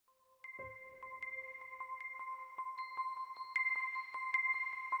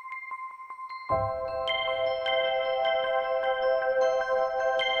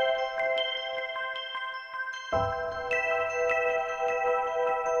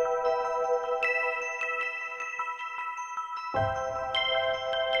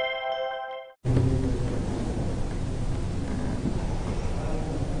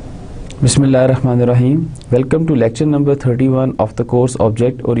Bismillahirrahmanirrahim. Welcome to lecture number 31 of the course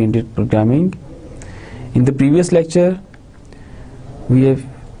Object Oriented Programming. In the previous lecture, we have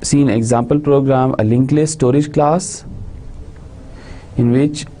seen example program, a linked list storage class, in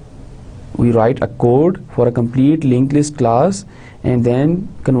which we write a code for a complete linked list class and then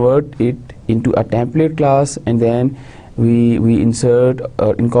convert it into a template class, and then we insert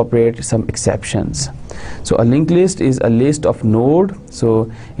or incorporate some exceptions. So a linked list is a list of node. So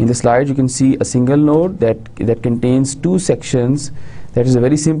in the slide you can see a single node that contains two sections. That is a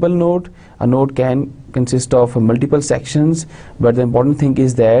very simple node. A node can consist of multiple sections, but the important thing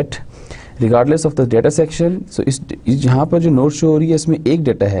is that regardless of the data section, so इस जहाँ पर जो node show हो रही है इसमें एक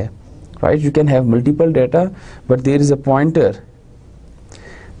data है, right? You can have multiple data, but there is a pointer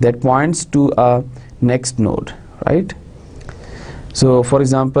that points to a next node, right? So for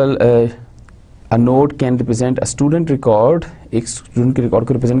example, a node can represent a student record. एक student के record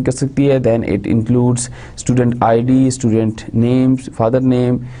को represent कर सकती है. Then it includes student ID, student name, father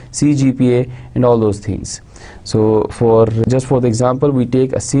name, CGPA, and all those things. So for the example, we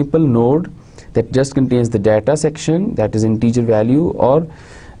take a simple node that just contains the data section, that is integer value, or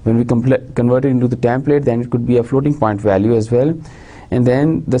when we convert it into the template, then it could be a floating point value as well. And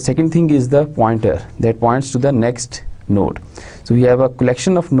then the second thing is the pointer that points to the next node. So we have a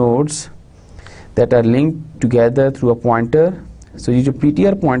collection of nodes that are linked together through a pointer. So ये जो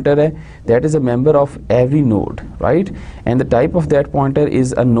PTR pointer है, that is a member of every node, right? And the type of that pointer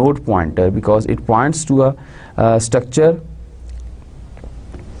is a node pointer because it points to a structure.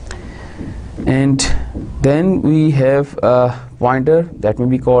 And then we have a pointer that may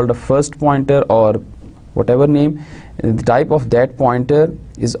be called a first pointer or whatever name. And the type of that pointer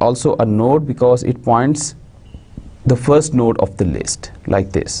is also a node because it points the first node of the list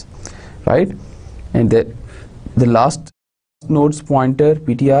like this, right? And the last node's pointer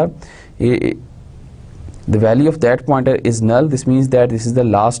PTR, the value of that pointer is null. This means that this is the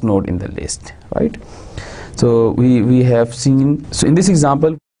last node in the list, right? So we have seen, so in this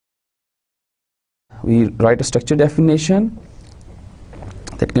example we write a structure definition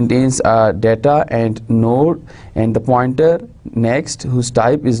that contains data and node and the pointer next, whose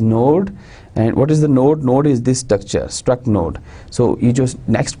type is node. And what is the node? Node is this structure, struct node. So ये जो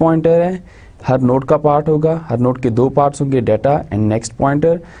next pointer है, हर node का part होगा, हर node के दो parts होंगे, data and next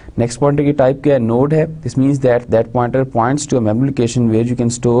pointer की type क्या है? नोड है. This means that pointer points to a memory location where you can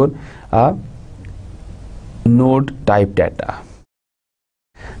store a node type data.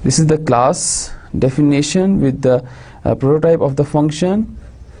 This is the class definition with the prototype of the function.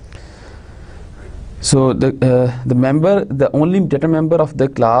 So the only data member of the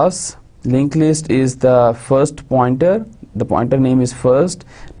class linked list is the first pointer. The pointer name is first,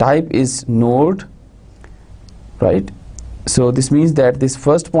 type is node, right? So this means that this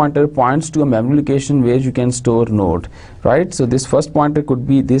first pointer points to a memory location where you can store node, right? So this first pointer could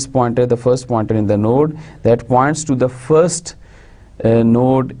be this pointer, the first pointer in the node that points to the first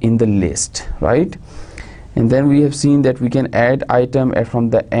node in the list, right? And then we have seen that we can add item from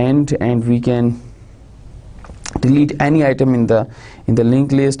the end, and we can delete any item in the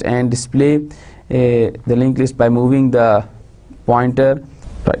linked list and display the linked list by moving the pointer,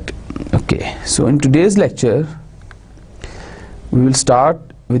 right? Okay, so in today's lecture we will start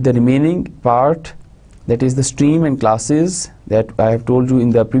with the remaining part, that is the stream and classes that I have told you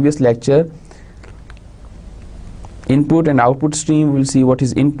in the previous lecture. Input and output stream, we'll see what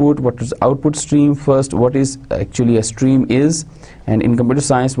is input, what is output stream first, what is actually a stream is, and in computer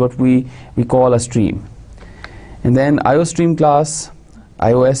science what we call a stream. And then IOStream class,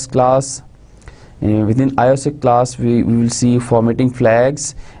 iOS class. Within iOS class we will see formatting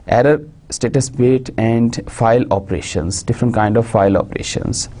flags, error status bit, and file operations, different kind of file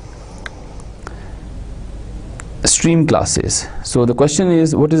operations. Stream classes. So the question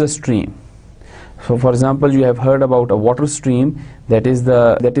is, what is a stream? So for example, you have heard about a water stream, that is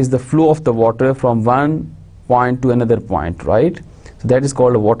the flow of the water from one point to another point, right? So that is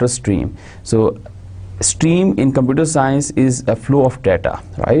called a water stream. So stream in computer science is a flow of data,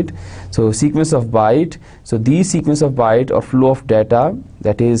 right? So sequence of byte. So these sequence of byte or flow of data,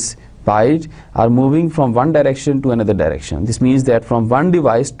 that is byte, are moving from one direction to another direction. This means that from one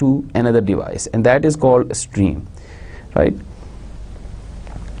device to another device, and that is called a stream, right?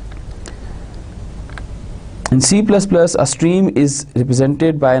 In C++, a stream is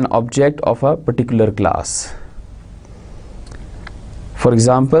represented by an object of a particular class. For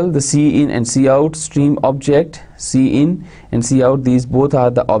example, the cin and cout stream object, cin and cout, these both are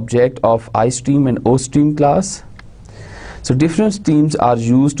the object of iStream and OStream class. So different streams are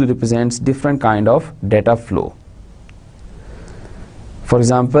used to represent different kind of data flow. For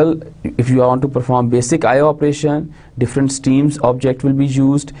example, if you want to perform basic IO operation, different streams object will be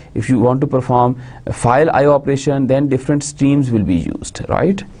used. If you want to perform a file IO operation, then different streams will be used,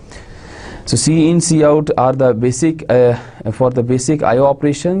 right? So C in, C out are the basic for the basic IO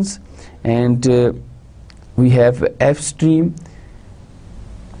operations, and we have F stream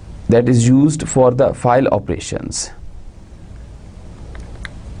that is used for the file operations.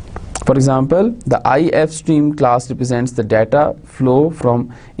 For example, the IF stream class represents the data flow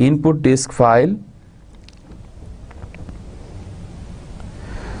from input disk file.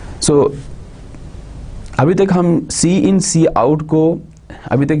 So अभी तक हम C in C out को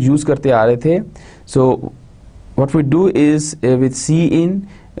अभी तक use करते आ रहे थे. So what we do is with C in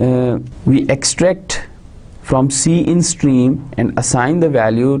we extract from C in stream and assign the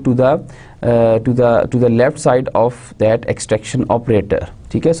value to the left side of that extraction operator.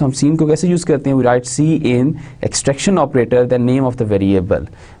 ठीक है. So हम C in को कैसे यूज करते हैं? We write C in extraction operator the name of the variable,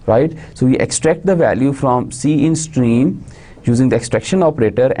 right? So we extract the value from C in stream using the extraction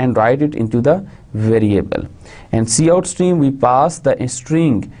operator and write it into the variable. And C out stream we pass the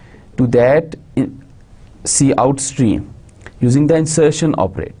string to that C out stream using the insertion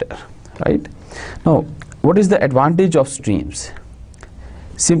operator, right? Now what is the advantage of streams?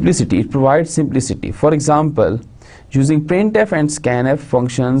 Simplicity. It provides simplicity. For example, using printf and scanf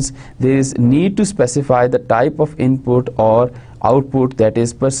functions, there is need to specify the type of input or output, that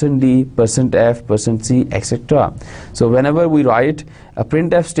is %d, %f, %c, etc. So whenever we write a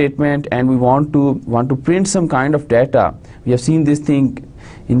printf statement and we want to print some kind of data, we have seen this thing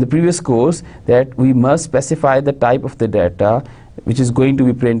in the previous course, that we must specify the type of the data which is going to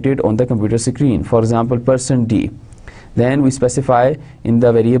be printed on the computer screen. For example, %d. Then we specify in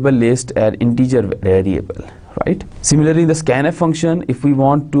the variable list an integer variable, right? Similarly, in the scanf function, if we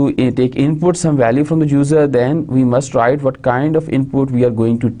want to take input some value from the user, then we must write what kind of input we are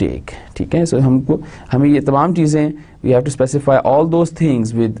going to take. ठीक है? So हमें ये तमाम चीजें, we have to specify all those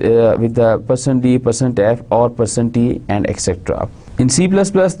things with the %d, %f or %t and etc. In C++,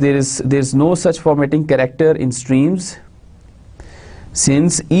 there is no such formatting character in streams,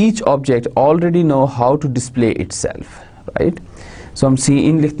 since each object already know how to display itself, right? So हम C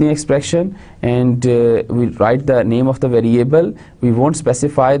in लिखते हैं expression and we write the name of the variable. We won't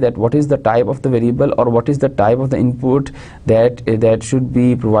specify that what is the type of the variable or what is the type of the input that should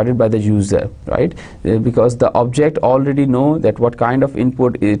be provided by the user, right? Because the object already know that what kind of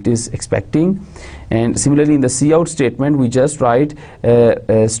input it is expecting. And similarly, in the cout statement, we just write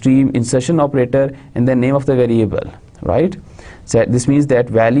a stream insertion operator and the name of the variable, right? So this means that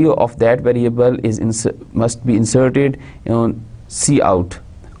value of that variable must be inserted on cout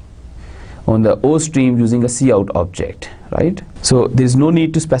on the O stream using a cout object, right? So there is no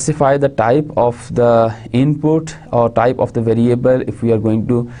need to specify the type of the input or type of the variable if we are going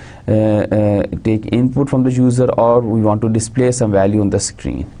to take input from the user or we want to display some value on the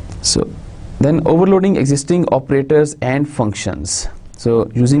screen. So then overloading existing operators and functions.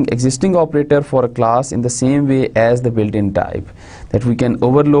 So using existing operator for a class in the same way as the built-in type, that we can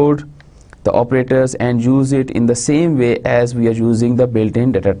overload the operators and use it in the same way as we are using the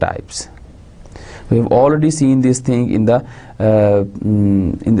built-in data types. We have already seen this thing in the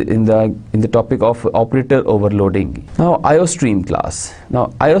topic of operator overloading. Now IOStream class.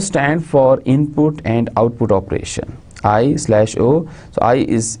 Now IO stand for input and output operation. I/O. So I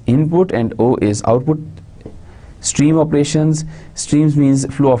is input and O is output. Stream operations. Streams means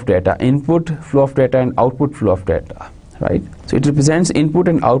flow of data. Input flow of data and output flow of data, right? So it represents input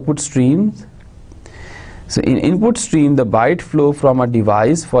and output streams. So in input stream, the byte flow from a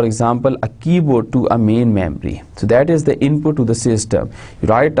device, for example a keyboard, to a main memory. So that is the input to the system. You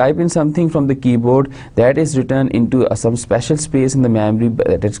type in something from the keyboard, that is written into some special space in the memory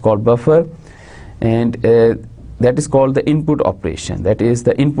that is called buffer, and that is called the input operation. That is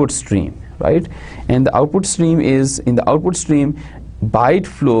the input stream, right? And the output stream is, in the output stream, byte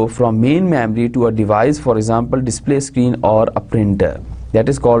flow from main memory to a device, for example display screen or a printer. That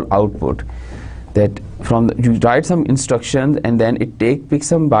is called output. That you write some instructions and then it picks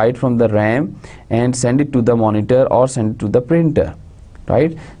some byte from the RAM and send it to the monitor or send it to the printer,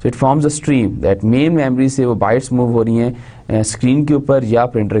 right? So it forms a stream that main memory से वो bytes move हो रही हैं screen के ऊपर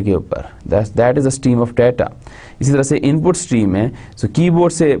या printer के ऊपर. That is a stream of data. इसी तरह से input stream है, so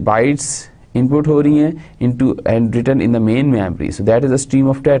keyboard से bytes input हो रही हैं into and written in the main memory. So that is a stream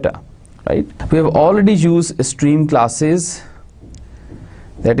of data, right? We have already used stream classes,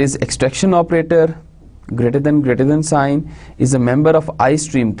 that is extraction operator, greater than sign is a member of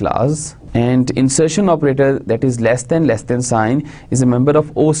iStream class, and insertion operator, that is less than sign, is a member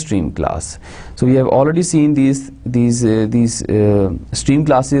of OStream class. So we have already seen these stream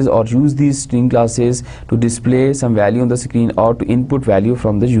classes, or use these stream classes to display some value on the screen or to input value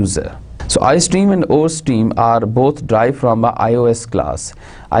from the user. So iStream and OStream are both derived from a iOS class.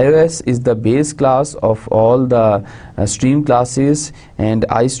 iOS is the base class of all the stream classes, and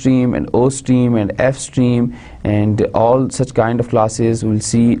iStream and OStream and FStream and all such kind of classes we'll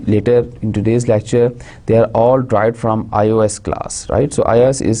see later in today's lecture. They are all derived from iOS class, right? So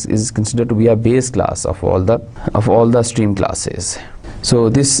iOS is considered to be a base class of all the stream classes. So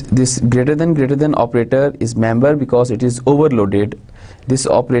this greater than operator is member because it is overloaded. This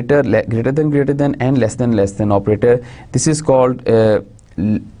operator, greater than and less than operator, this is called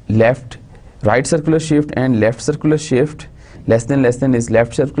right circular shift and left circular shift. Less than is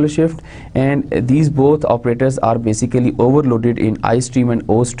left circular shift, and these both operators are basically overloaded in iStream and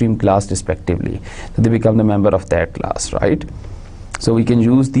OStream class respectively. So they become the member of that class, right? So we can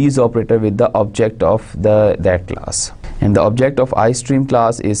use these operator with the object of that class. And the object of iStream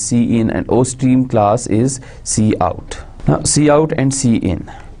class is cin, and OStream class is cout. Now cout and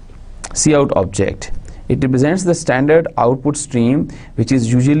cin. Cout object, it represents the standard output stream, which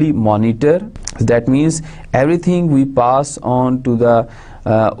is usually monitor. That means everything we pass on to the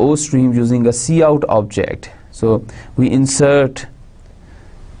OStream using a cout object. So we insert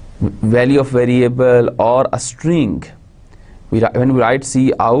value of variable or a string. When we write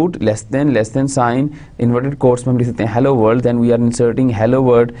cout less than sign, inverted quotes में हम लिख सकते हैं hello world, then we are inserting hello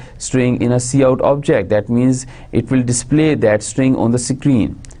world string in a cout object. That means it will display that string on the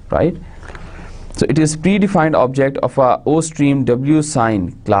screen, right? So it is predefined object of a OStream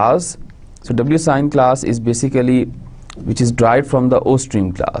WSign class. So WSign class is basically which is derived from the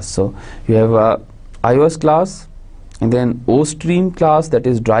OStream class. So you have a iOS class, and then OStream class that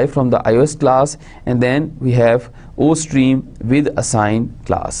is derived from the iOS class, and then we have OStream with assign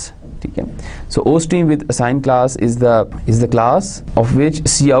class. Okay. So OStream with assign class is the class of which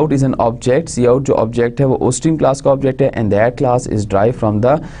cout is an object. Cout जो object है वो OStream class का object है, and that class is derived from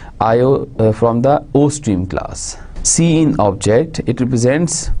the OStream class. Cin object, it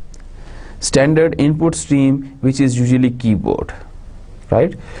represents standard input stream, which is usually keyboard,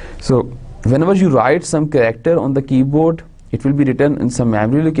 right? So whenever you write some character on the keyboard, it will be written in some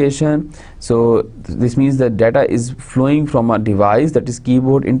memory location. So this means that data is flowing from a device, that is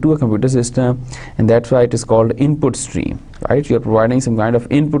keyboard, into a computer system, and that's why it is called input stream, right? You are providing some kind of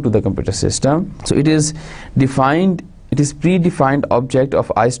input to the computer system. So it is defined, it is predefined object of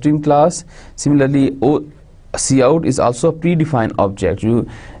iStream class. Similarly, cout is also a predefined object.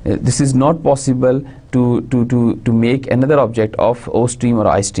 This is not possible to make another object of OStream or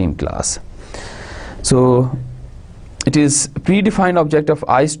iStream class. So it is predefined object of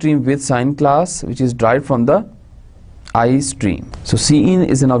iStream with sign class, which is derived from the iStream. So cin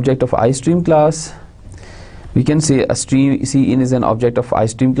is an object of iStream class. We can say a stream cin is an object of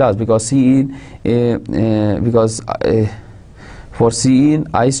iStream class because for cin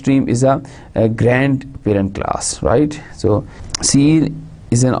iStream is a grandparent class, right? So cin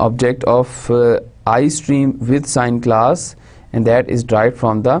is an object of iStream with sign class, and that is derived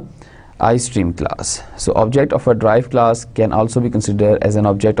from the iStream class. So object of a derived class can also be considered as an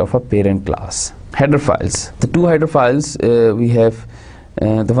object of a parent class. Header files. The two header files we have.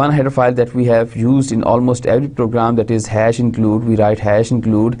 The one header file that we have used in almost every program, that is #include. We write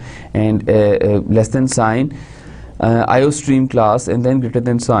 #include and less than sign, iOStream class, and then greater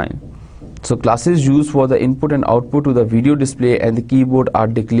than sign. So classes used for the input and output to the video display and the keyboard are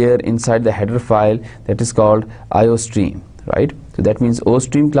declared inside the header file, that is called iOStream, right? So that means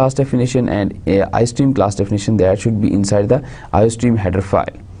OStream class definition and iStream class definition, that should be inside the iOStream header file.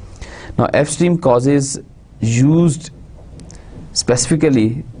 Now FStream causes used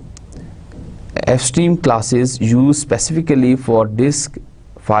specifically, FStream classes used specifically for disk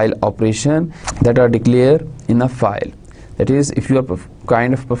file operation that are declared in a file. That is, if you are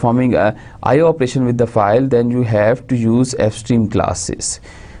kind of performing a IO operation with the file, then you have to use FStream classes,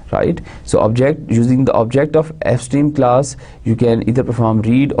 right? So using the object of FStream class, you can either perform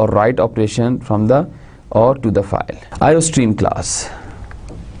read or write operation from the or to the file. iOStream class.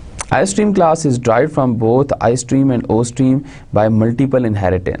 iOStream class is derived from both iStream and OStream by multiple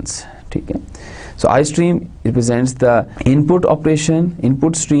inheritance. Okay. So iStream represents the input operation,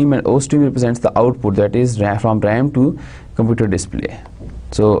 input stream, and OStream represents the output, that is from RAM to computer display.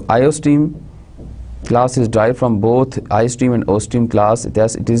 So iOStream class is derived from both iStream and OStream class,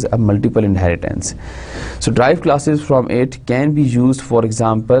 thus it is a multiple inheritance. So derived classes from it can be used, for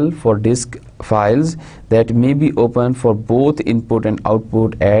example, for disk files that may be open for both input and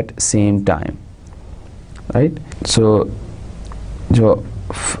output at same time, right? So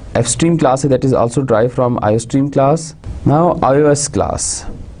fstream class, that is also derived from iostream class. Now ios class,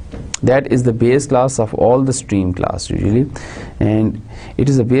 that is the base class of all the stream class usually, and it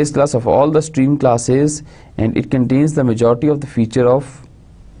is the base class of all the stream classes, and it contains the majority of the feature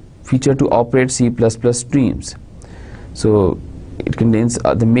to operate C++ streams. So it contains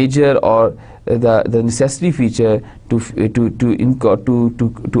the major or the necessary feature to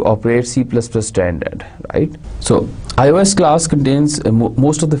operate C++ standard, right? So iOS class contains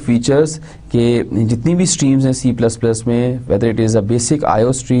most of the features के जितनी भी streams हैं C++ में, whether it is a basic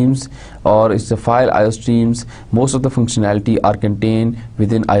IO streams or it's a file IO streams, most of the functionality are contained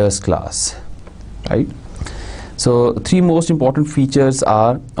within iOS class, right? So three most important features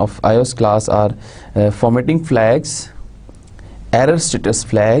of iOS class are formatting flags, error status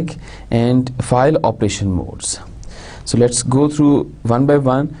flag, and file operation modes. So let's go through one by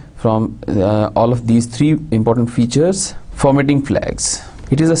one from all of these three important features. Formatting flags.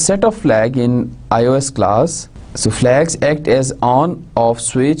 It is a set of flag in iOS class. So flags act as on-off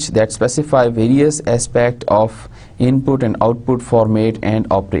switch that specify various aspects of input and output format and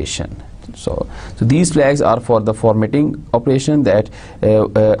operation. So these flags are for the formatting operation, that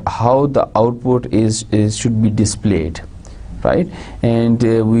how the output should be displayed, right? And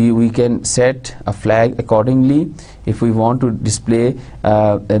we can set a flag accordingly if we want to display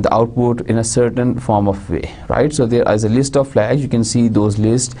the output in a certain form of way, right? So there is a list of flags. You can see those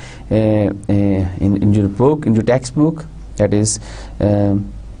lists in your book, in your textbook, that is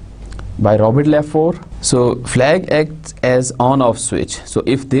by Robert Lefort. So flag acts as on-off switch. So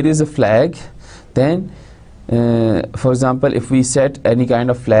if there is a flag, then for example, if we set any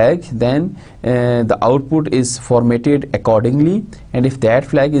kind of flag, then the output is formatted accordingly, and if that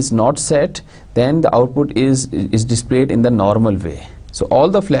flag is not set, then the output is displayed in the normal way. So all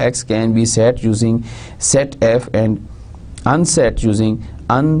the flags can be set using setf and unset using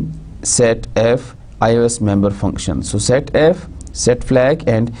unsetf iOS member function. So setf, set flag,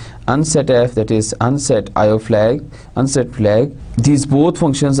 and unsetf, that is unset IO flag, unset flag, these both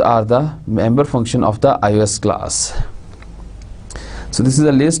functions are the member function of the iOS class. So this is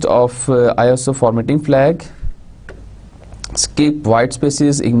a list of ISO formatting flag. Skip white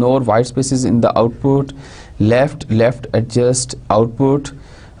spaces, ignore white spaces in the output, left adjust output,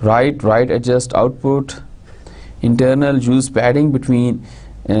 right adjust output, internal use padding between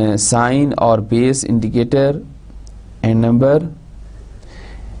sign or base indicator and number,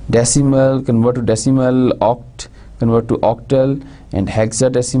 decimal convert to decimal, oct convert to octal, and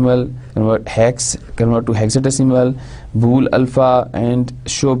hexadecimal convert to hexadecimal, bool alpha, and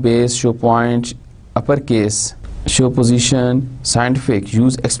show base, show point, uppercase, show position, scientific,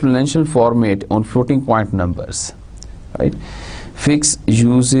 use exponential format on floating point numbers, right? Fix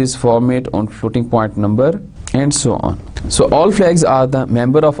uses format on floating point number, and so on. So all flags are the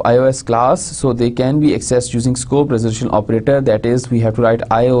member of iOS class, so they can be accessed using scope resolution operator. That is, we have to write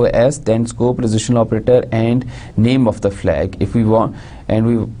iOS, then scope resolution operator, and name of the flag if we want,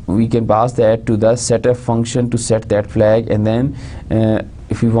 and we can pass that to the setf function to set that flag, and then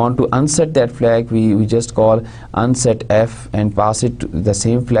if we want to unset that flag, we just call unsetf and pass it to the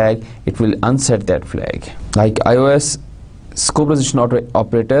same flag. It will unset that flag. Like iOS scope resolution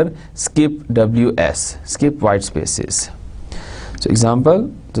operator, skip ws, skip white spaces. So example,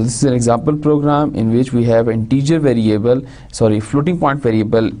 so this is an example program in which we have integer variable, floating point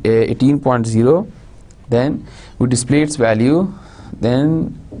variable 18.0, then we display its value,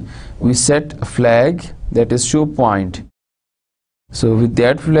 then we set a flag that is show point. So with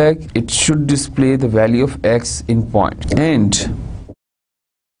that flag, it should display the value of x in point, and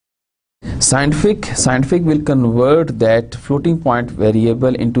scientific will convert that floating point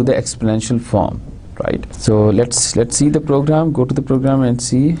variable into the exponential form, right? So let's see the program. Go to the program and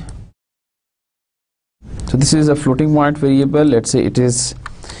see. So this is a floating point variable. Let's say it is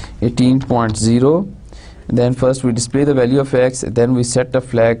 18.0. Then first we display the value of x, then we set the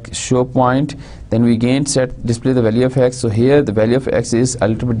flag show point, then we again display the value of x. So here the value of x is a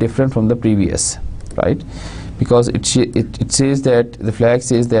little bit different from the previous, right? Because it says that the flag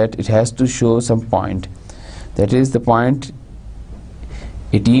says that it has to show some point, that is the point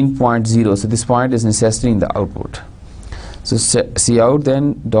 18.0. so this point is necessary in the output. So cout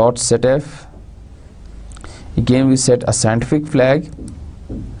then dot setf, again we set a scientific flag,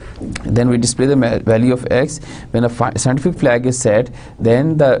 then we display the value of x. When a scientific flag is set,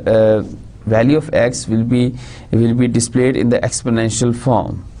 then the value of x will be displayed in the exponential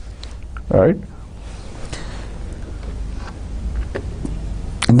form, right?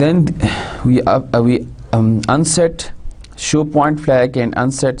 And then we unset show point flag and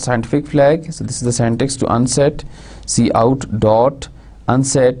unset scientific flag. So this is the syntax to unset: cout dot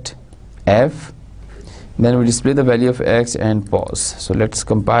unset f. Then we display the value of x and pause. So let's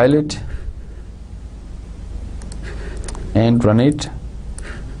compile it and run it.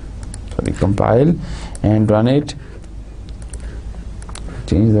 Sorry, compile and run it.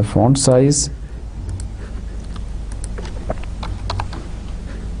 Change the font size.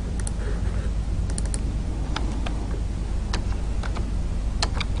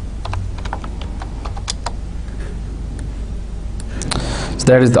 So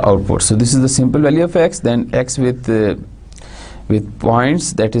that is the output. So this is the simple value of x, then x with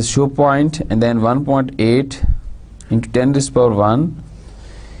points, that is show point, and then 1.8 into 10 raised to power 1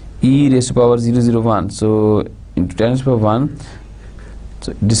 e raised to power 001. So into 10 raised to power 1.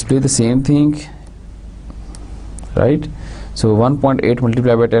 So display the same thing, right? So 1.8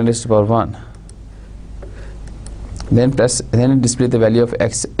 multiplied by 10 raised to power 1. Then display the value of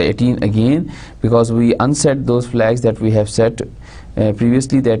x18 again, because we unset those flags that we have set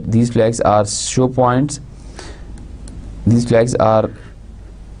previously, that these flags are show points, these flags are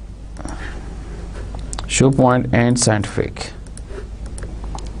show point and scientific.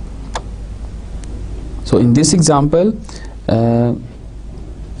 So in this example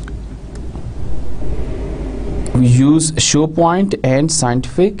we use show point and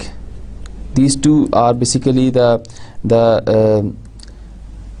scientific. These two are basically the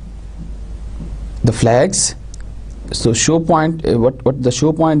flags. So show point, what the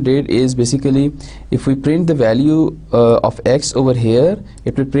show point did is basically, if we print the value of x over here,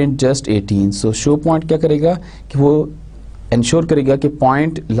 it will print just 18. So show point क्या करेगा कि वो ensure करेगा कि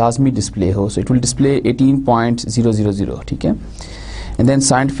point लाजमी display हो. So it will display 18.000. ठीक है. And then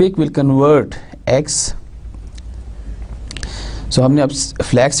scientific will convert x. So हमने अब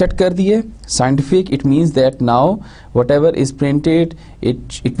flag set कर दिए. Scientific, it means that now whatever is printed,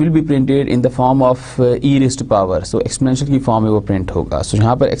 it will be printed in the form of e raised to power. So exponential की form में वो print होगा. So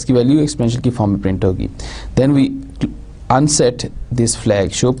यहाँ पर x की value exponential की form में print होगी. Then we unset this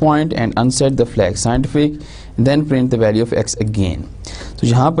flag show point and unset the flag scientific, and then print the value of x again. So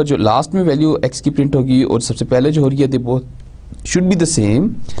यहाँ पर जो last में value x की print होगी और सबसे पहले जो हो रही है, they both should be the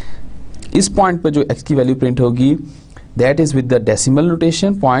same. इस point पर जो x की value print होगी, that is with the decimal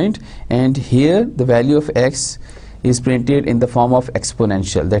notation point, and here the value of x is printed in the form of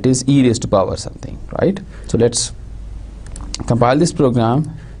exponential, that is e raised to power something, right? So let's compile this program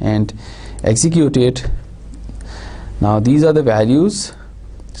and execute it. Now these are the values.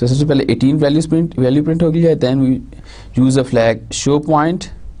 So सबसे पहले 18 value print हो गई है. Then we use a flag show point,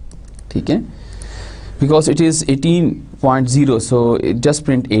 ठीक है, because it is 18.0, so it just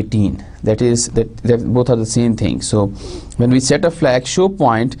print 18. That both are the same thing. So when we set a flag show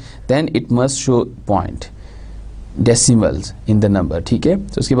point, then it must show point decimals in the number. ठीक है.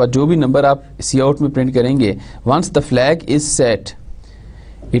 So उसके बाद जो भी number आप cout में print करेंगे, once the flag is set,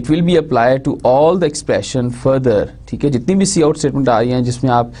 it will be applied to all the expression further. ठीक है. जितनी भी cout statement आ रही हैं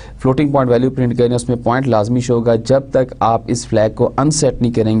जिसमें आप floating point value print करें, उसमें point लाजमी शो होगा जब तक आप इस flag को unset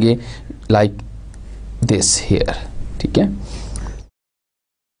नहीं करेंगे, like this here. ठीक है.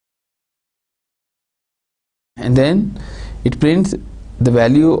 And then it prints the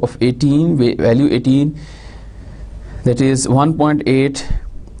value of 18, value 18, that is 1.8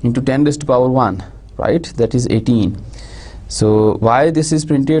 into 10 raised to power 1, right? That is 18. So why this is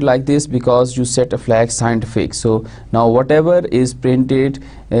printed like this? Because you set a flag scientific. So now whatever is printed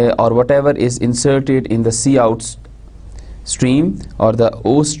or whatever is inserted in the cout stream or the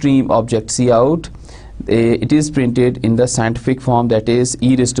O stream object cout, it is printed in the scientific form, that is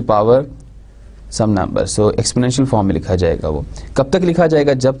e raised to power some number. So exponential form में लिखा जाएगा. वो कब तक लिखा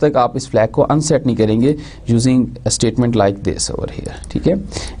जाएगा? जब तक आप इस flag को unset नहीं करेंगे using a statement like this over here. ठीक है.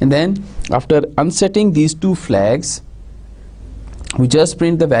 And then after unsetting these two flags, we just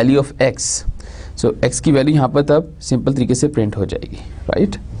print the value of x. So x की value यहाँ पर तब simple तरीके से print हो जाएगी,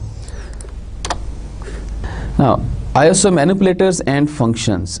 right? Now ISO manipulators and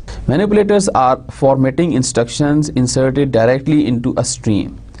functions. Manipulators are formatting instructions inserted directly into a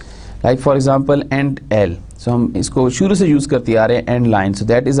stream. Like for example end L. So हम इसको शुरू से यूज़ करते आ रहे हैं end line. So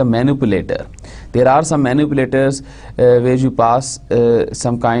that is a manipulator. There are some manipulators where you pass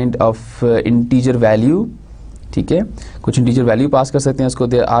some kind of integer value. ठीक है, कुछ integer value pass कर सकते हैं उसको.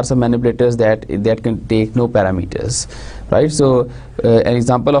 There are some manipulators that can take no parameters, right? So an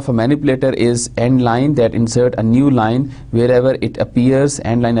example of a manipulator is end line that insert a new line wherever it appears.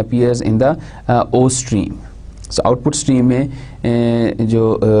 End line appears in the O stream. So output stream में जो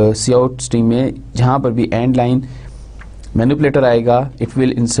cout stream में जहाँ पर भी end line manipulator आएगा, it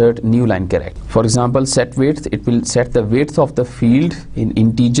will insert new line character. For example, set width, it will set the width of the field in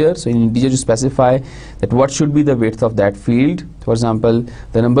integer. So in integer you specify that what should be the width of that field. For example,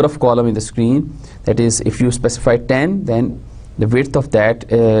 the number of column in the screen, that is, if you specify 10, then the width of that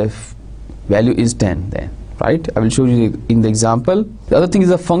value is 10 then, right? I will show you in the example. The other thing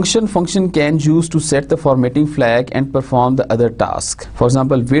is a function. Function can use to set the formatting flag and perform the other task. For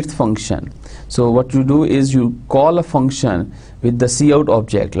example, width function. So what you do is you call a function with the cout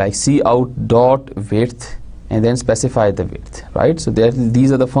object, like cout dot width, and then specify the width, right? So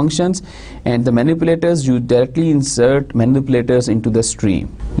these are the functions, and the manipulators, you directly insert manipulators into the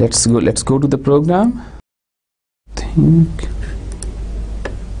stream. Let's go to the program.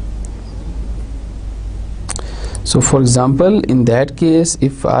 So for example, in that case,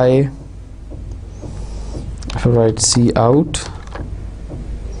 if I write cout,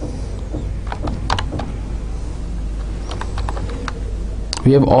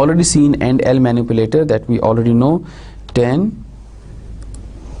 we have already seen end L manipulator, that we already know 10.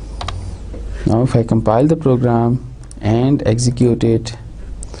 Now if I compile the program and execute it,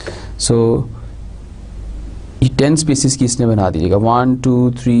 so ये 10 spaces की इसने बना दीजिएगा, 1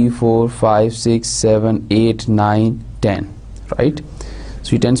 2 3 4 5 6 7 8 9 10, right?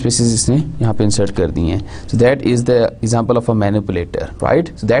 सो ये 10 spaces इसने यहाँ पे insert कर दिए हैं. So that is the example of a manipulator,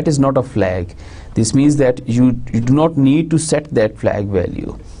 right? So that is not a flag. This means that you do not need to set that flag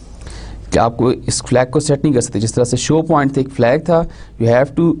value. आपको इस फ्लैग को सेट नहीं कर सकते. जिस तरह से शो पॉइंट एक फ्लैग था, you have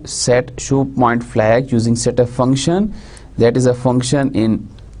to set show point flag using set a function. That is a function in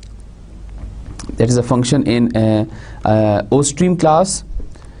OStream class,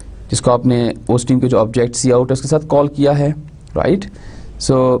 जिसको आपने OStream के जो ऑब्जेक्ट cout है उसके साथ कॉल किया है, right?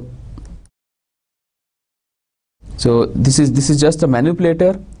 So this is just a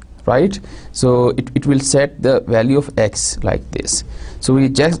manipulator, right? So it will set the value of x like this. So we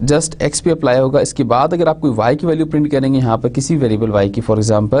just x पे अप्लाई होगा. इसके बाद अगर आप कोई y की वैल्यू प्रिंट करेंगे यहाँ पर किसी वेरिएबल y की, for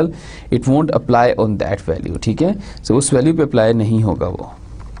example, it won't apply on that value, ठीक है? सो उस वैल्यू पे अप्लाई नहीं होगा वो.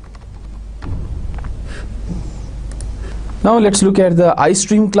 Now let's look at the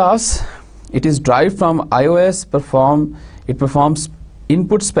iStream class. It is derived from iOS. It performs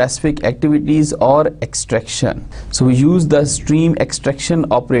input specific activities or extraction. So we use the stream extraction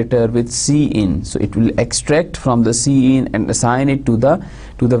operator with cin. So it will extract from the cin and assign it to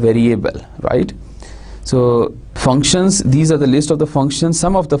the variable, right? So functions, these are the list of the functions.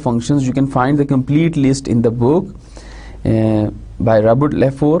 Some of the functions you can find the complete list in the book by Robert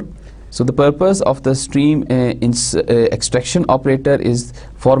Lefort. So the purpose of the stream extraction operator is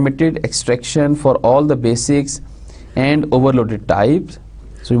formatted extraction for all the basics and overloaded types.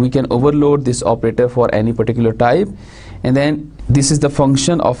 So we can overload this operator for any particular type. And then this is the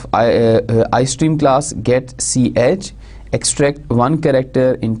function of iStream class, get ch, extract one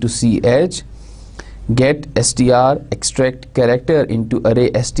character into ch, get str, extract character into array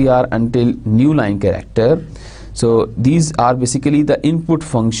str until new line character. So these are basically the input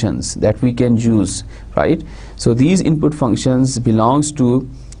functions that we can use, right? So these input functions belongs to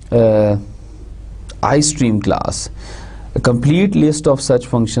iStream class. A complete list of such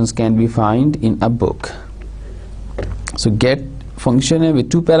functions can be found in a book. So get function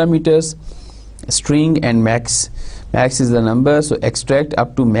with two parameters, string and max. Max is the number, so extract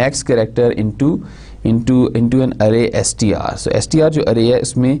up to max character into an array str. So str जो array है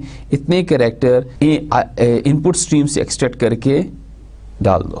उसमें इतने character input stream से extract करके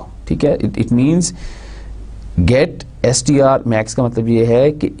डाल दो, ठीक है? It means gate str max का मतलब ये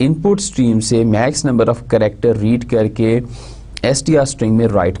है कि इनपुट स्ट्रीम से max number of character read करके str स्ट्रिंग में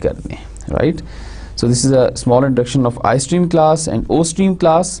राइट कर दें, right? So this is a small introduction of iStream class. And OStream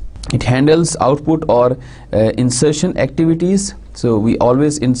class, it handles output or insertion activities. So we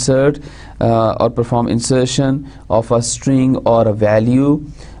always insert or perform insertion of a string or a value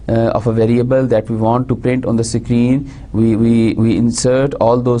of a variable that we want to print on the screen. We insert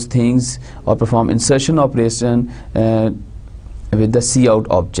all those things or perform insertion operation with the cout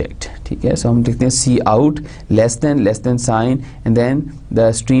object, ठीक है? So हम लिखते हैं cout less than sign and then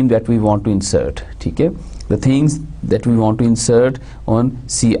the stream that we want to insert, ठीक है? The things that we want to insert on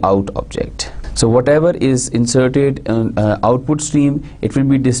cout object. So whatever is inserted on output stream, it will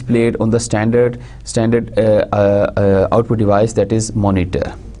be displayed on the standard output device, that is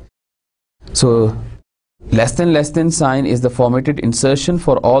monitor. So less than sign is the formatted insertion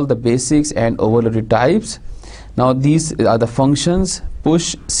for all the basics and overloaded types. Now these are the functions: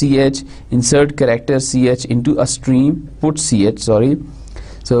 push ch, insert character ch into a stream, put ch, sorry.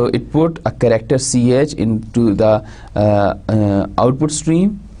 So it put a character ch into the output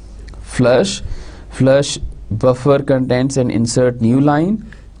stream. Flush buffer contents and insert new line.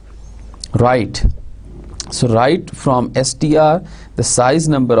 Write. So write from str the size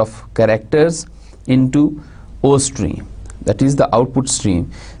number of characters into O stream, that is the output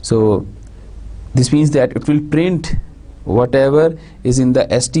stream. So this means that it will print whatever is in the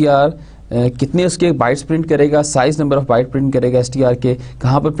str. कितने उसके bytes print करेगा, size number of bite print करेगा str के,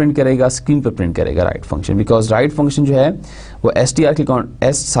 कहाँ पर print करेगा, screen पर print करेगा right function, because right function जो है वो str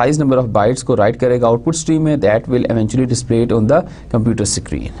के साइज नंबर ऑफ बाइट्स को राइट करेगा आउटपुट स्ट्रीम में, that will eventually display it on the computer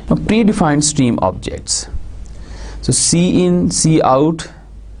screen. Pre defined stream objects. So cin, cout,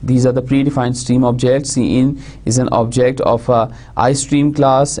 these are the predefined stream objects. Cin is an object of a iStream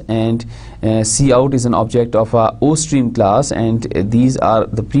class, and cout is an object of a OStream class, and these are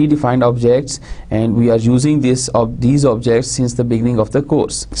the predefined objects, and we are using these objects since the beginning of the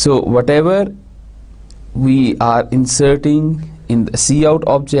course. So whatever we are inserting in the cout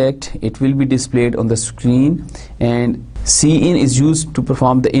object, it will be displayed on the screen, and cin is used to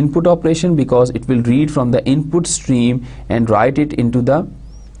perform the input operation because it will read from the input stream and write it into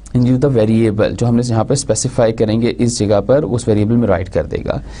the variable जो हमने यहाँ पर specify करेंगे इस जगह पर उस variable में write कर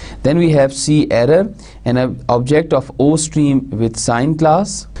देगा. Then we have cerr, an object of OStream with sign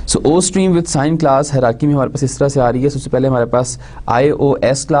class. So OStream with sign class hierarchy में हमारे पास इस तरह से आ रही है. सबसे पहले हमारे पास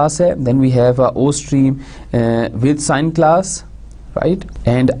iOS class है, then we have a OStream with sign class, right,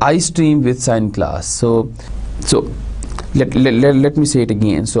 and iStream with sign class. So let me say it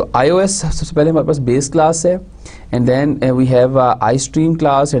again. So iOS सबसे पहले हमारे पास base class है, and then we have iStream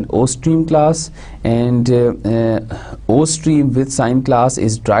class and OStream class, and OStream with sign class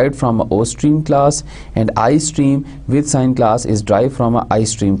is derived from a OStream class, and iStream with sign class is derived from a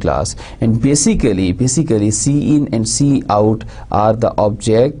iStream class. And basically cin and cout are the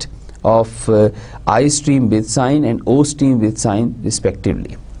object of iStream with sign and OStream with sign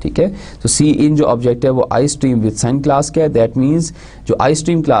respectively. ठीक है. तो cin जो object है वो iStream with sign class का है. That means जो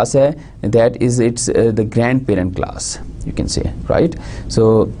iStream class है that is its the grandparent class, you can say, right.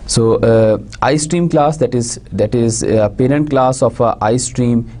 So iStream class that is parent class of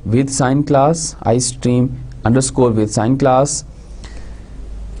iStream with sign class, iStream underscore with sign class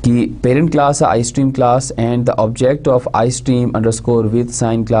की parent class है iStream class, and the object of iStream underscore with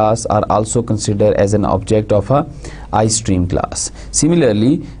sign class are also considered as an object of a iStream class.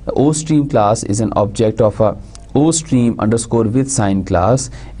 Similarly, OStream class is an object of a OStream underscore with sign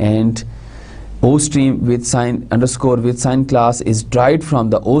class, and OStream with sign underscore with sign class is derived from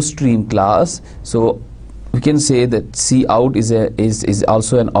the OStream class. So we can say that cout is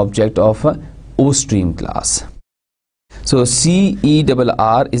also an object of a OStream class. So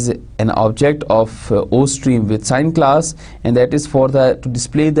cerr is an object of OStream with sign class, and that is to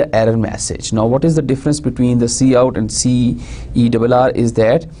display the error message. Now what is the difference between the cout and cerr is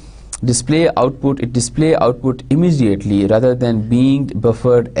that it display output immediately rather than being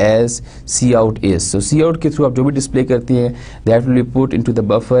buffered as cout is. So cout के through आप जो भी display करती हैं that will be put into the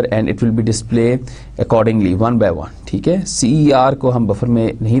buffer and it will be displayed accordingly one by one. ठीक है. cerr को हम buffer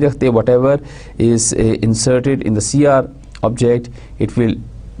में नहीं रखते. Whatever is inserted in the cerr object, it will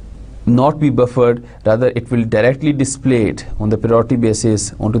not be buffered, rather it will directly display it on the priority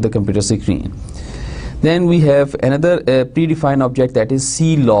basis onto the computer screen. Then we have another predefined object, that is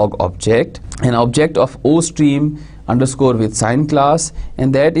clog object, an object of OStream underscore with sign class,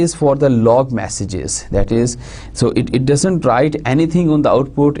 and that is for the log messages. That is, so it doesn't write anything on the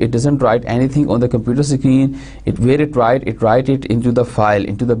output, it doesn't write anything on the computer screen. Where it write it into the file,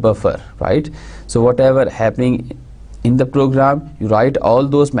 into the buffer, right. So whatever happening in the program, you write all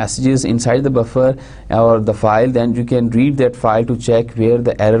those messages inside the buffer or the file, then you can read that file to check where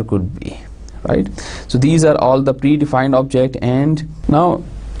the error could be, right. So these are all the predefined object. And now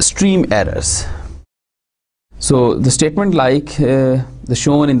stream errors. So the statement like the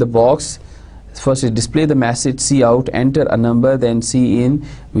shown in the box, first is display the message cout, enter a number, then cin,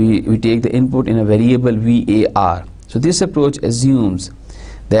 we take the input in a variable var. So this approach assumes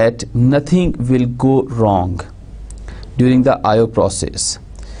that nothing will go wrong during the IO process.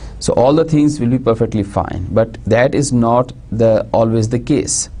 So all the things will be perfectly fine, but that is not always the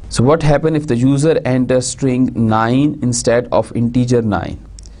case. So what happens if the user enters string 9 instead of integer 9?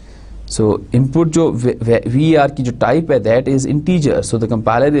 So input जो var की जो type है, that is integer. So the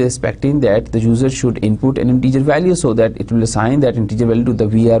compiler is expecting that the user should input an integer value so that it will assign that integer value to the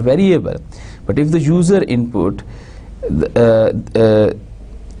var variable. But if the user input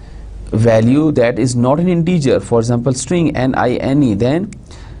value that is not an integer, for example string NINE, then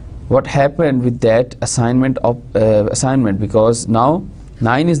what happened with that assignment because now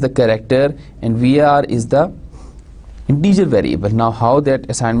 9 is the character and var is the integer variable. Now how that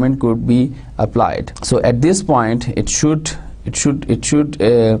assignment could be applied? So at this point it should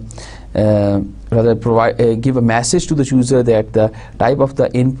rather provide give a message to the user that the type of the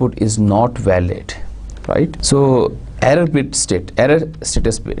input is not valid, right? So error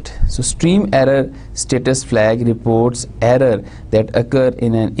status bit. So stream error status flag reports error that occur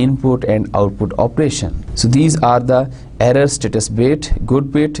in an input and output operation. So these are the error status bit.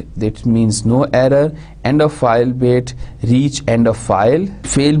 Good bit, that means no error. End of file bit, reach end of file.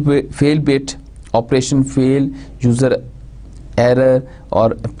 Fail bit, operation fail, user error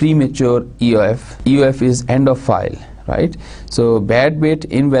or premature EOF. EOF is end of file, right? So bad bit,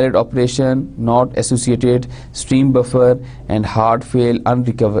 invalid operation, not associated, stream buffer, and hard fail,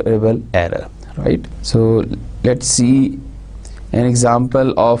 unrecoverable error, right? So let's see an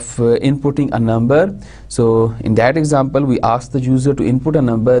example of inputting a number. So in that example we ask the user to input a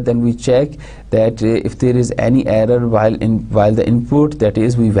number, then we check that if there is any error while the input, that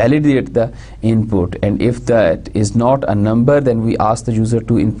is we validate the input, and if that is not a number, then we ask the user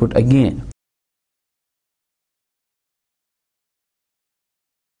to input again.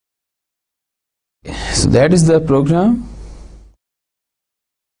 So that is the program.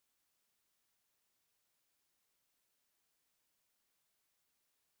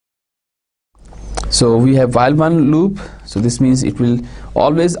 So we have while one loop. So this means it will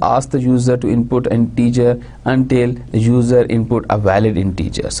always ask the user to input an integer until the user input a valid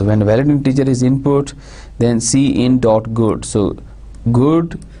integer. So when a valid integer is input, then cin.good. So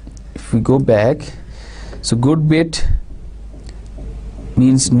good, if we go back, so good bit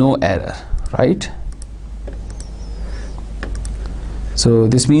means no error, right? So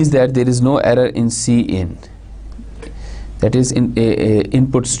this means that there is no error in cin, that is in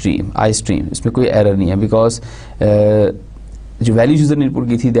input stream, I stream. इसमें कोई error नहीं है because जो value user ने input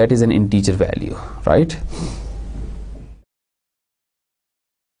की थी, that is an integer value, right?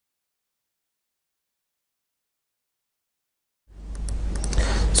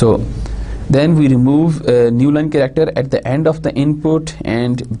 So then we remove new line character at the end of the input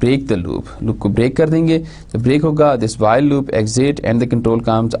and break the loop. Loop को break कर देंगे, तो break होगा, this while loop exit and the control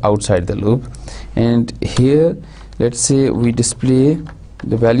comes outside the loop. And here let's say we display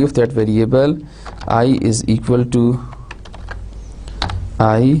the value of that variable, I is equal to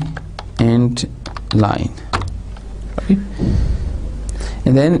I and line, right?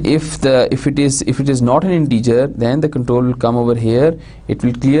 And then if it is not an integer, then the control will come over here, it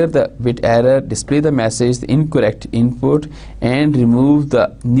will clear the bit error, display the message, the incorrect input, and remove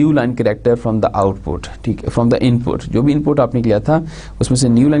the new line character from the output, from the input. जो भी input आपने किया था उसमें से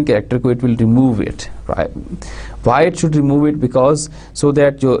new line character को it will remove it, right? Why it should remove it? Because so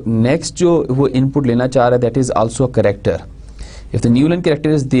that जो next जो वो input लेना चाह रहा है, that is also a character. If the new line character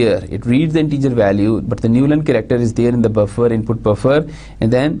is there, it reads the integer value, but the new line character is there in the buffer, input buffer, and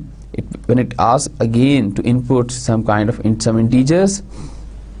then when it asks again to input some kind of some integers,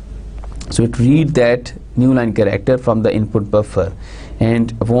 so it read that new line character from the input buffer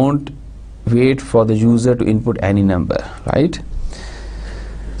and won't wait for the user to input any number, right?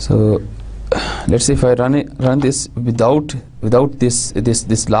 So let's say if I run this without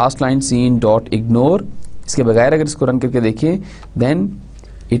this last line scene dot ignore, इसके बगैर अगर इसको run करके देखिए, then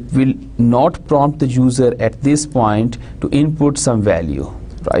it will not prompt the user at this point to input some value,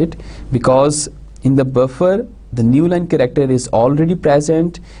 right? Because in the buffer the new line character is already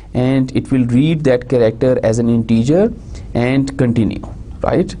present and it will read that character as an integer and continue,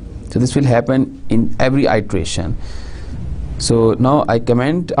 right? So this will happen in every iteration. So now I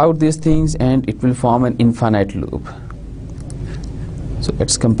comment out these things and it will form an infinite loop. So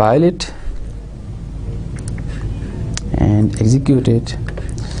let's compile it and execute it.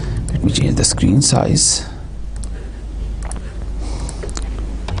 Let me change the screen size.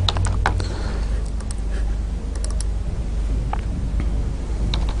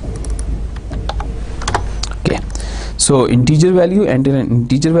 Okay, so integer value, enter an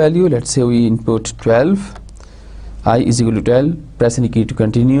integer value. Let's say we input 12, I is equal to 12, press any key to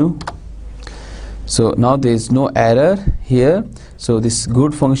continue. So now there is no error here, so this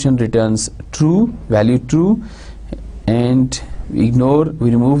good function returns true, value true, and we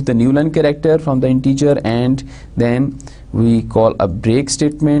remove the new line character from the integer, and then we call a break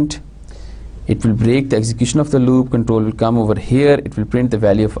statement. It will break the execution of the loop, control will come over here, it will print the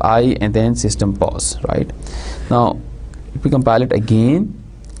value of I, and then system pause, right? Now if we compile it again,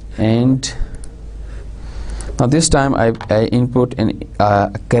 and now this time I input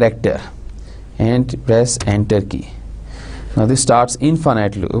a character and press enter key. Now this starts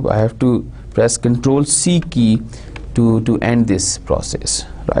infinite loop. I have to press Control C key to end this process,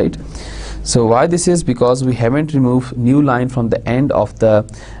 right? So why this is? Because we haven't removed new line from the end of the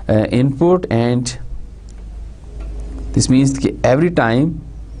input, and this means that every time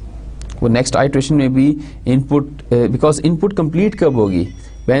वो next iteration may be input, because input complete कब होगी?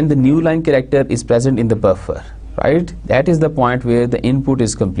 When the new line character is present in the buffer, right? That is the point where the input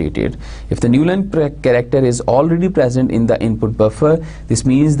is completed. If the new line character is already present in the input buffer, this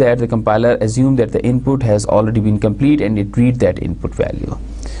means that the compiler assumes that the input has already been complete and it reads that input value.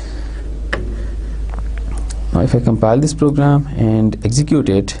 Now if I compile this program and execute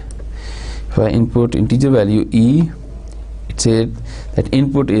it, if I input integer value e, it said that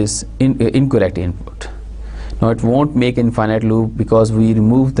input is incorrect input. Now it won't make infinite loop because we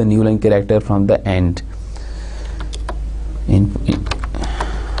removed the new line character from the end.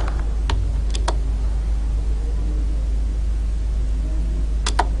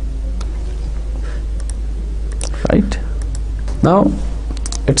 Right? Now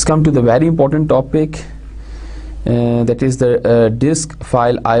let's come to the very important topic, that is the disk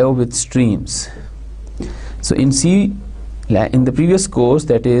file I/O with streams. So in C, in the previous course,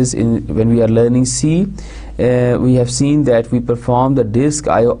 that is when we are learning C, we have seen that we perform the disk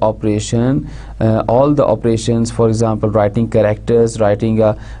I/O operation, all the operations, for example writing characters, writing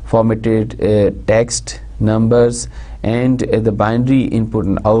a formatted text, numbers, and the binary input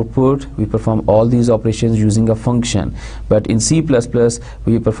and output. We perform all these operations using a function, but in C++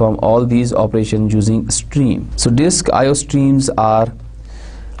 we perform all these operations using stream. So disk I/O streams are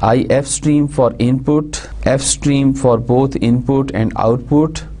IF stream for input, F stream for both input and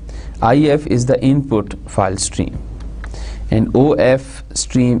output. IF is the input file stream and OF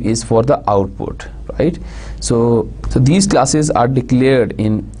stream is for the output, right? So these classes are declared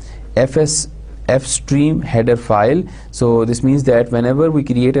in F stream header file. So this means that whenever we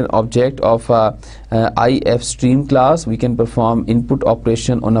create an object of a IF stream class, we can perform input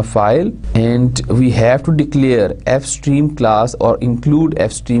operation on a file, and we have to declare F stream class or include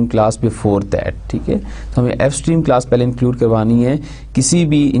F stream class before that. ठीक है, तो हमें F stream class पहले include करवानी है किसी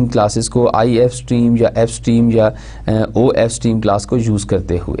भी इन classes को IF stream या F stream या OF stream class को use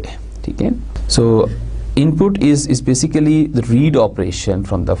करते हुए. ठीक है, so input is basically the read operation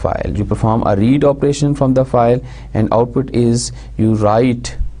from the file. You perform a read operation from the file, and output is you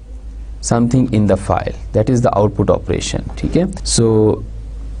write something in the file. That is the output operation. Okay? So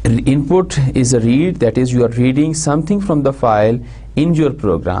input is a read, that is you are reading something from the file in your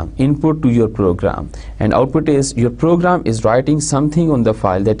program, input to your program, and output is your program is writing something on the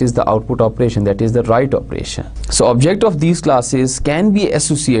file. That is the output operation, that is the write operation. So object of these classes can be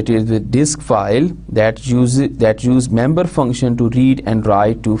associated with disk file that use member function to read and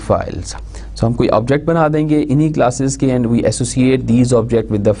write to files. So हम कोई object बना देंगे इन्हीं classes के, and we associate these object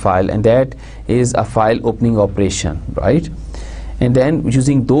with the file, and that is a file opening operation, right? And then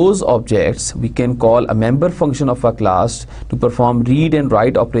using those objects we can call a member function of a class to perform read and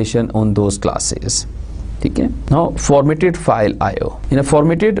write operation on those classes. Okay? Now formatted file I/O. In a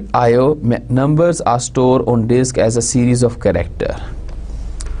formatted I/O, numbers are stored on disk as a series of character,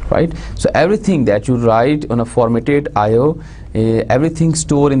 right? So everything that you write on a formatted I/O, everything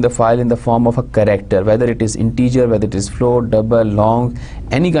stored in the file in the form of a character, whether it is integer, whether it is float, double, long,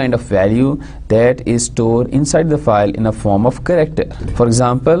 any kind of value that is stored inside the file in a form of character. For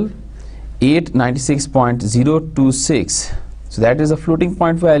example, 896.026, so that is a floating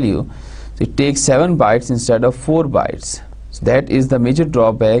point value, so it takes 7 bytes instead of 4 bytes. So that is the major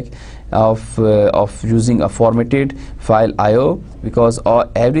drawback of using a formatted file I/O, because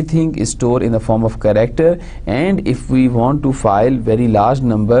everything is stored in the form of character, and if we want to file very large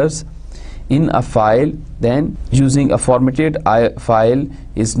numbers in a file, then using a formatted file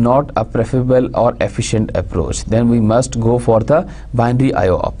is not a preferable or efficient approach. Then we must go for the binary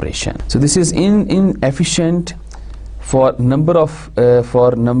I/O operation. So this is inefficient for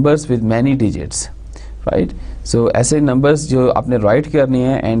for numbers with many digits, right? So ऐसे numbers जो आपने write करनी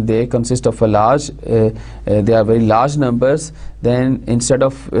है and they consist of a large, they are very large numbers, then instead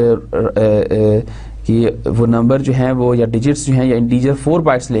of कि वो number जो हैं वो या digits जो हैं या integer 4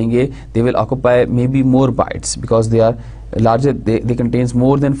 bytes लेंगे, they will occupy maybe more bytes because they are larger, they contains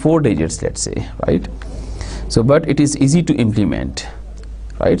more than 4 digits, let's say, right? So but it is easy to implement,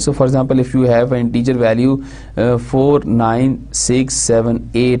 right? So for example, if you have an integer value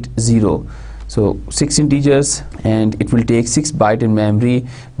 4967880, so 6 integers, and it will take 6 bytes in memory,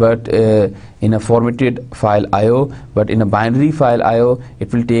 but in a formatted file I/O, but in a binary file I/O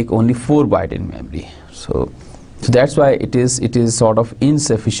it will take only 4 bytes in memory. So that's why it is sort of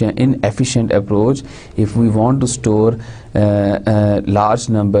inefficient approach if we want to store a large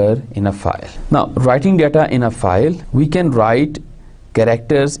number in a file. Now writing data in a file, we can write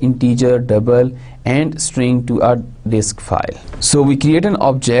characters, integer, double and string to a disk file. So we create an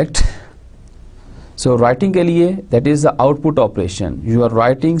object. So writing के लिए, that is the output operation. You are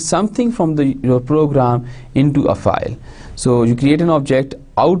writing something from your program into a file. So you create an object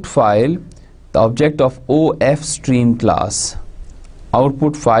out file, the object of OF stream class,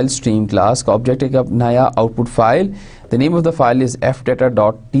 output file stream class का object एक नया output file. The name of the file is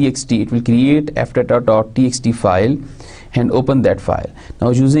fdata.txt. It will create fdata.txt file and open that file.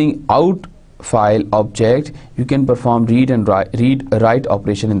 Now using out file object, you can perform read and write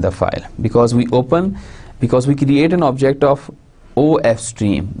operation in the file, because we create an object of OF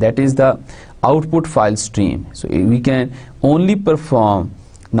stream, that is the output file stream. So we can only perform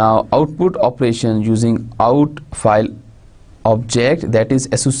now output operation using out file object that is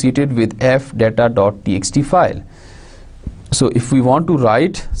associated with fdata.txt file. So if we want to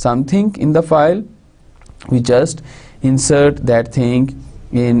write something in the file, we just insert that thing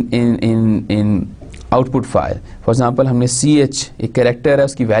in output file. For example, हमने ch एक character है,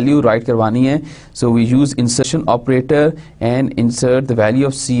 उसकी value write करवानी है, so we use insertion operator and insert the value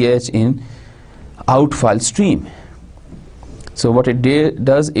of ch in out file stream. So what it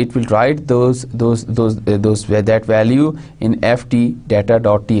does, it will write that value in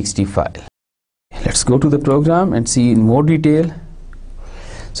fdata.txt file. Let's go to the program and see in more detail.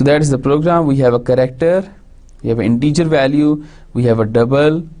 So that is the program. We have a character, we have an integer value, we have a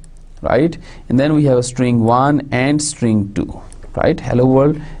double, right, and then we have a string 1 and string 2, right, hello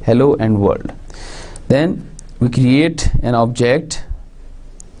world, hello and world. Then we create an object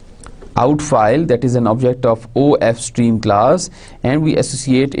out file, that is an object of OF stream class, and we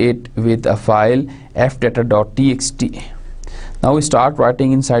associate it with a file fdata.txt. Now we start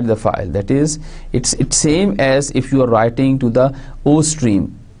writing inside the file. That is, it's same as if you are writing to the O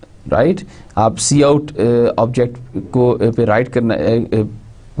stream, right? आप cout object को पे write करना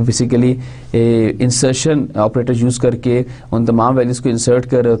basically insertion operator use करके उन तमाम values को insert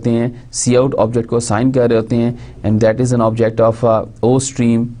कर रहे होते हैं, cout object को assign कर रहे होते हैं, and that is an object of O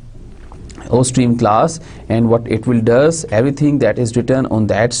stream class, and what it will does, everything that is written on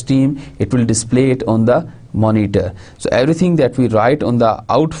that stream, it will display it on the monitor. So everything that we write on the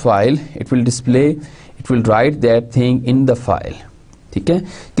out file, it will write that thing in the file. ठीक है,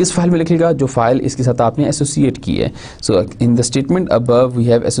 किस file में लिखेगा? जो file इसके साथ आपने associate की है. So in the statement above we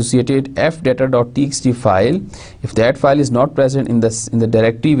have associated fdata.txt file. If that file is not present in the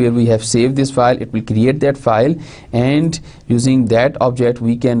directory where we have saved this file, it will create that file, and using that object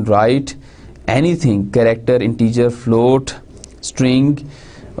we can write anything, character, integer, float, string,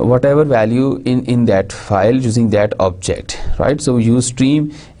 whatever value in that file using that object, right? So we use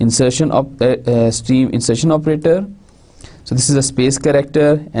stream insertion operator. So this is a space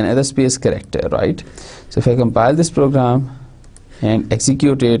character and other space character, right? So if I compile this program and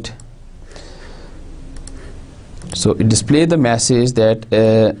execute it, so it displays the message that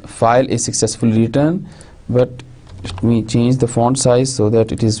file is successfully written, but let me change the font size so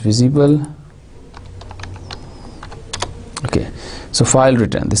that it is visible. Okay, so file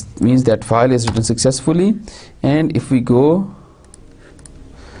written, this means that file is written successfully. And if we go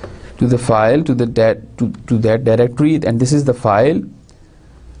to the file, to that directory, and this is the file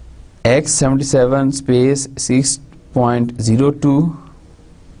x77 space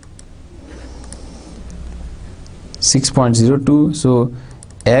 6.02. So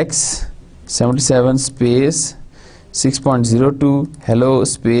x77 space 6.02 hello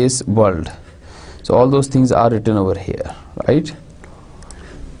space world. So all those things are written over here, right?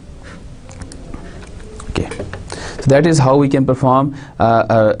 Okay, so that is how we can perform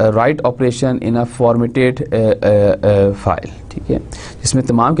a write operation in a formatted file. ठीक है, जिसमें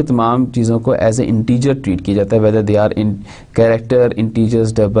तमाम के तमाम चीज़ों को as a integer treat किया जाता है, whether they are in character,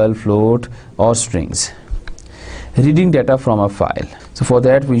 integers, double, float or strings. Reading data from a file. So for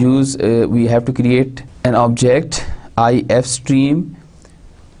that we have to create an object ifstream.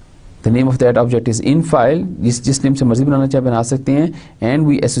 The name of that object is in file. जिस name से मर्जी बनाना चाहे बना सकते हैं, and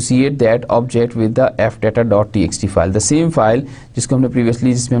we associate that object with the fdata.txt file, the same file जिसको हमने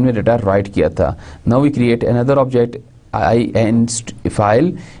previously जिसमें हमने data write किया था. Now we create another object in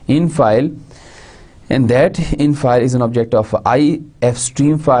file, and that in file is an object of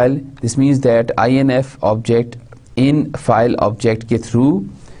ifstream file. This means that inf object in file object के through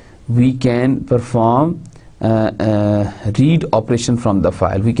we can perform read operation from the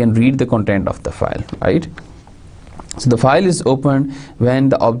file. We can read the content of the file, right? So the file is opened when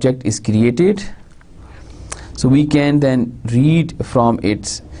the object is created, so we can then read from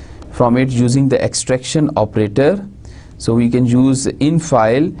it using the extraction operator. So we can use in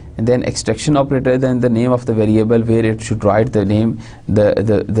file and then extraction operator, then the name of the variable where it should write the name,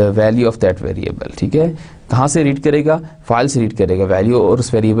 the value of that variable. ठीक है, कहाँ से read करेगा? File से read करेगा value और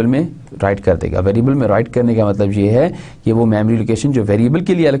उस variable में राइट कर देगा. वेरिएबल में राइट करने का मतलब ये है कि वो मेमोरी लोकेशन जो वेरिएबल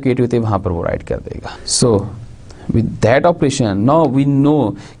के लिए एलोकेट होते हैं वहाँ पर वो राइट कर देगा. So with that operation now we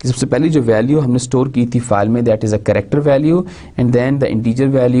know कि सबसे पहले जो वैल्यू हमने स्टोर की थी फाइल में, that is a character value and then the integer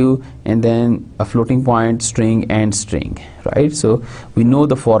value and then a floating point, string and string, right. So we know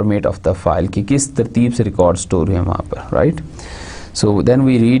the format of the file कि किस तरतीब से रिकॉर्ड स्टोर हुए वहाँ पर, right. So then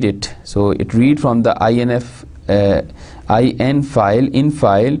we read it. So it read from the in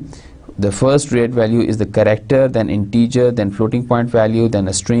file. The first read value is the character, then integer, then floating point value, then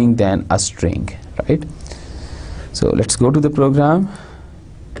a string, then a string, right. So let's go to the program.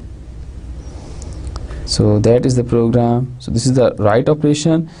 So that is the program. So this is the write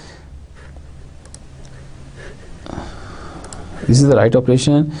operation. This is the write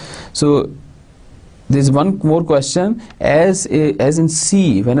operation. So there's one more question. As in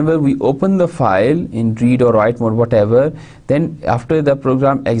C, whenever we open the file in read or write mode, whatever, then after the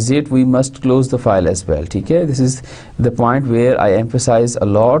program exit we must close the file as well. ठीक है, this is the point where I emphasize a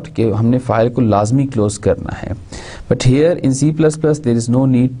lot कि हमने file को लाजमी close करना है. But here in C++ there is no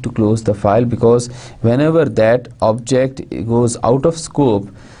need to close the file, because whenever that object goes out of scope,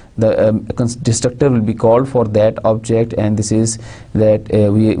 the constructor will be called for that object, and this is that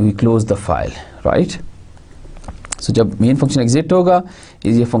we close the file, right. So जब main function exit होगा,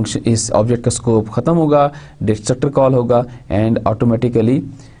 ये function इस object का scope खत्म होगा, destructor call होगा and automatically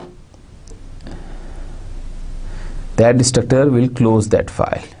that destructor will close that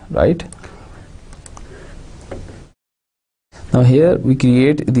file, right. Now here we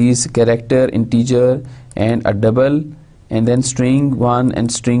create these character, integer and a double and then string 1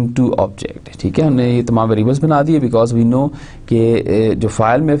 and string 2 object. ठीक है, हमने ये तमाम वेरिएबल्स बना दिए बिकॉज वी नो कि जो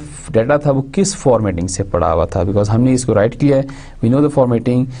फाइल में डाटा था वो किस फॉर्मेटिंग से पड़ा हुआ था, बिकॉज हमने इसको राइट किया है, we know the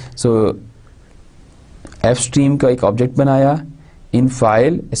formatting. So F stream का एक ऑब्जेक्ट बनाया in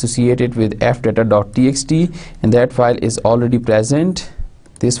file associated with fdata.txt, and that file is already present,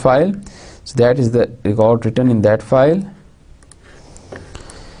 this file. So that is the record written in that file,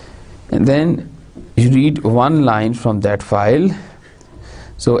 and then you read one line from that file.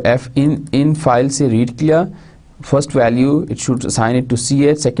 So f in file से read किया, first value it should assign it to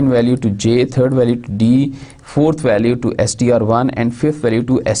ch, second value to j, third value to d, fourth value to str1 and fifth value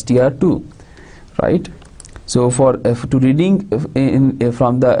to str2, right. So for to reading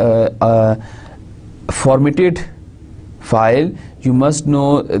from the formatted file, you must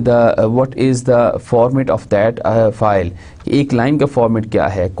know the what is the format of that file. एक line का format क्या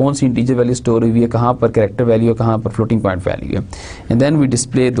है, कौन सी integer value store हुई है, कहाँ पर character value है, कहाँ पर फ्लोटिंग पॉइंट वैल्यू है, and then we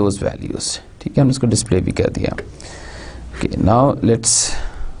display those values. ठीक है, हमने इसको डिस्प्ले भी कर दिया. Okay, now let's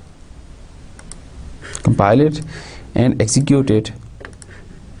compile it and execute it.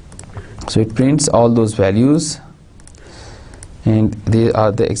 So it prints all those values and they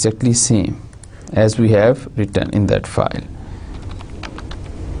are the exactly same as we have written in that file,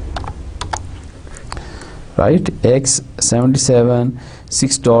 right. x77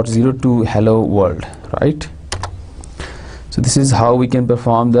 6.02 hello world, right. So this is how we can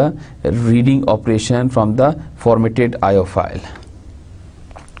perform the reading operation from the formatted IO file.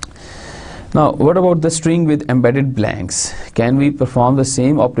 Now what about the string with embedded blanks? Can we perform the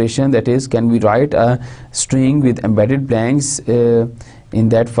same operation, that is, can we write a string with embedded blanks in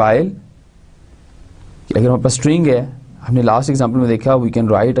that file? अगर हमारे पास string है, हमने last example में देखा we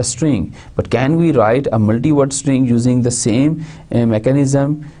can write a string, but can we write a multi-word string using the same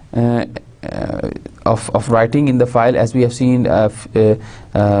mechanism of writing in the file as we have seen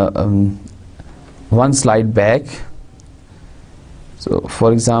one slide back? So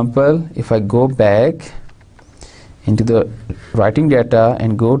for example, if I go back into the writing data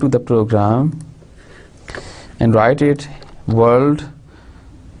and go to the program and write it world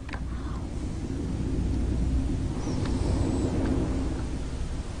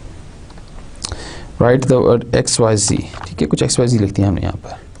write the word xyz. ठीक है, कुछ xyz लिखती हैं हमने यहाँ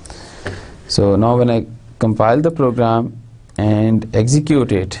पर. So now when I compile the program and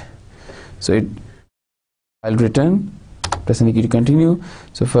execute it, so it file written, press any key to continue.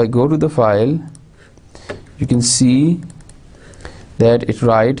 So if I go to the file, you can see that it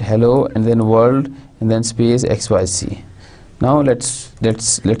write hello and then world and then space xyz. Now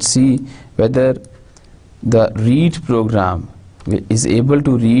let's see whether the read program is able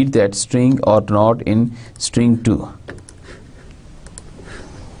to read that string or not in string 2.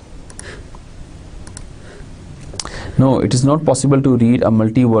 No, it is not possible to read a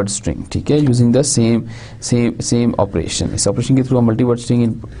multi-word string, ठीक है, using the same operation. इस operation के through a multi-word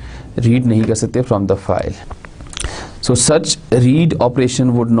string read नहीं कर सकते from the file. So such read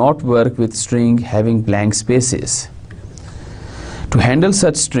operation would not work with string having blank spaces. To handle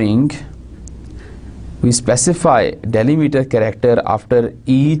such string, we specify delimiter character after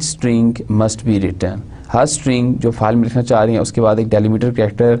each string must be written. Her string जो file में लिखना चाह रही हैं उसके बाद एक delimiter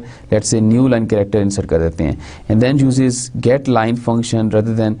character, let's say new line character insert कर देते हैं, and then uses gate line function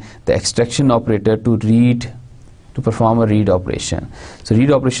rather than the extraction operator to read, to perform a read operation. So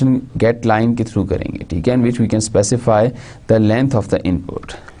read operation get line के through करेंगे, ठीक है, in which we can specify the length of the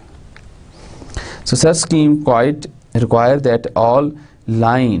input. So such scheme quite require that all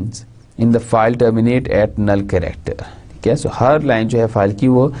lines in the file terminate at null character. ठीक है, सो हर line जो है file की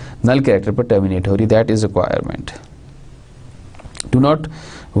वो नल कैरेक्टर पर टर्मिनेट हो रही, that is requirement. Do not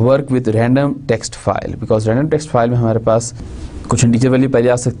work with random text file, because random text file में हमारे पास कुछ इंटीजर वैल्यू पहले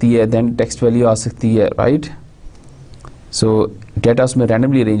आ सकती है, देन टेक्स्ट वैल्यू आ सकती है, राइट. सो डेटा उसमें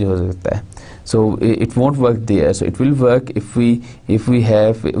रैंडमली अरेंज हो सकता है, so it won't work there. So it will work if we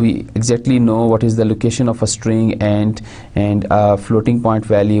exactly know what is the location of a string and a floating point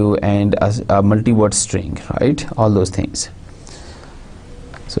value and a multi-word string, right, all those things.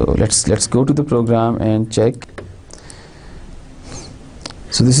 So let's go to the program and check.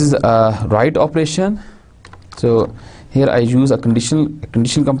 So this is a write operation. So here I use a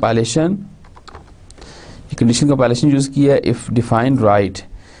conditional compilation. Conditional compilation use किया if define write.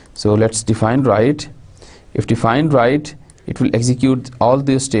 So let's define write. If define write, it will execute all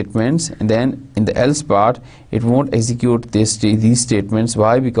these statements, and then in the else part it won't execute these statements. Why?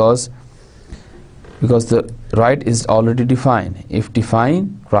 Because the write is already defined. If define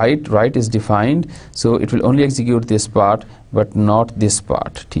write is defined, so it will only execute this part but not this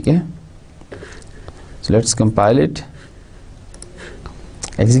part, ठीक है. So let's compile it,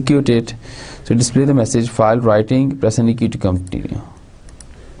 execute it. So display the message file writing, press any key to continue.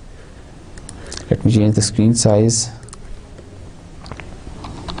 Let me change the screen size.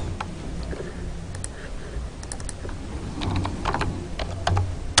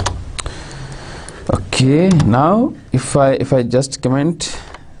 Okay, now if I just comment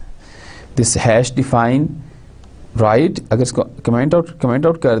this hash define write, अगर इसको comment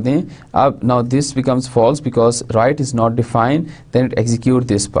out कर दें, अब now this becomes false because write is not defined, then it execute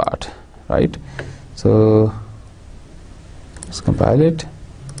this part, right. So let's compile it,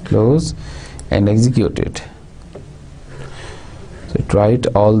 close and execute it. So it write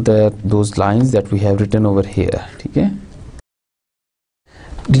all those lines that we have written over here, ठीक है.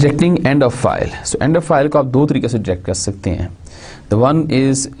 Detecting end of file. So end of file को आप दो तरीके से detect कर सकते हैं. The one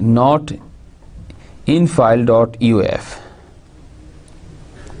is not in file.uf.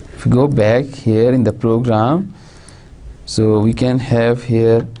 If you go back here in the program, so we can have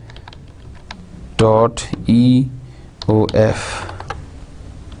here .eof.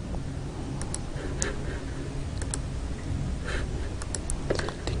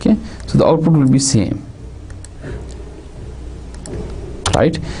 Okay, so the output will be same,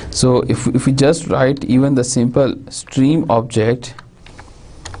 right. So if we just write even the simple stream object,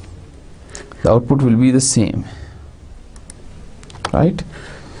 the output will be the same, right.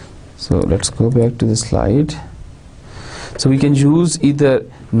 So let's go back to the slide. So we can use either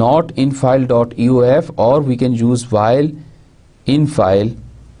not in file.eof or we can use while in file.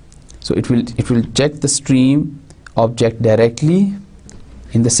 So it will check the stream object directly.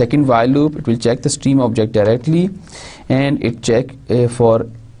 In the second while loop, it will check the stream object directly, and it check for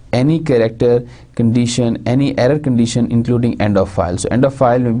any character condition, any error condition, including end of file. So end of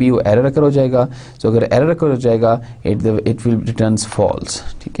file में भी वो error occur हो जाएगा. So अगर error occur हो जाएगा, it will returns false.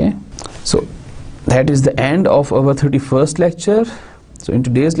 ठीक है? So that is the end of our 31st lecture. So in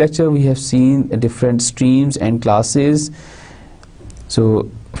today's lecture, we have seen different streams and classes. So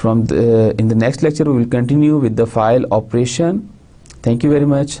in the next lecture, we will continue with the file operation. Thank you very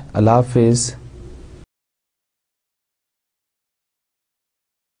much. Allah Hafiz.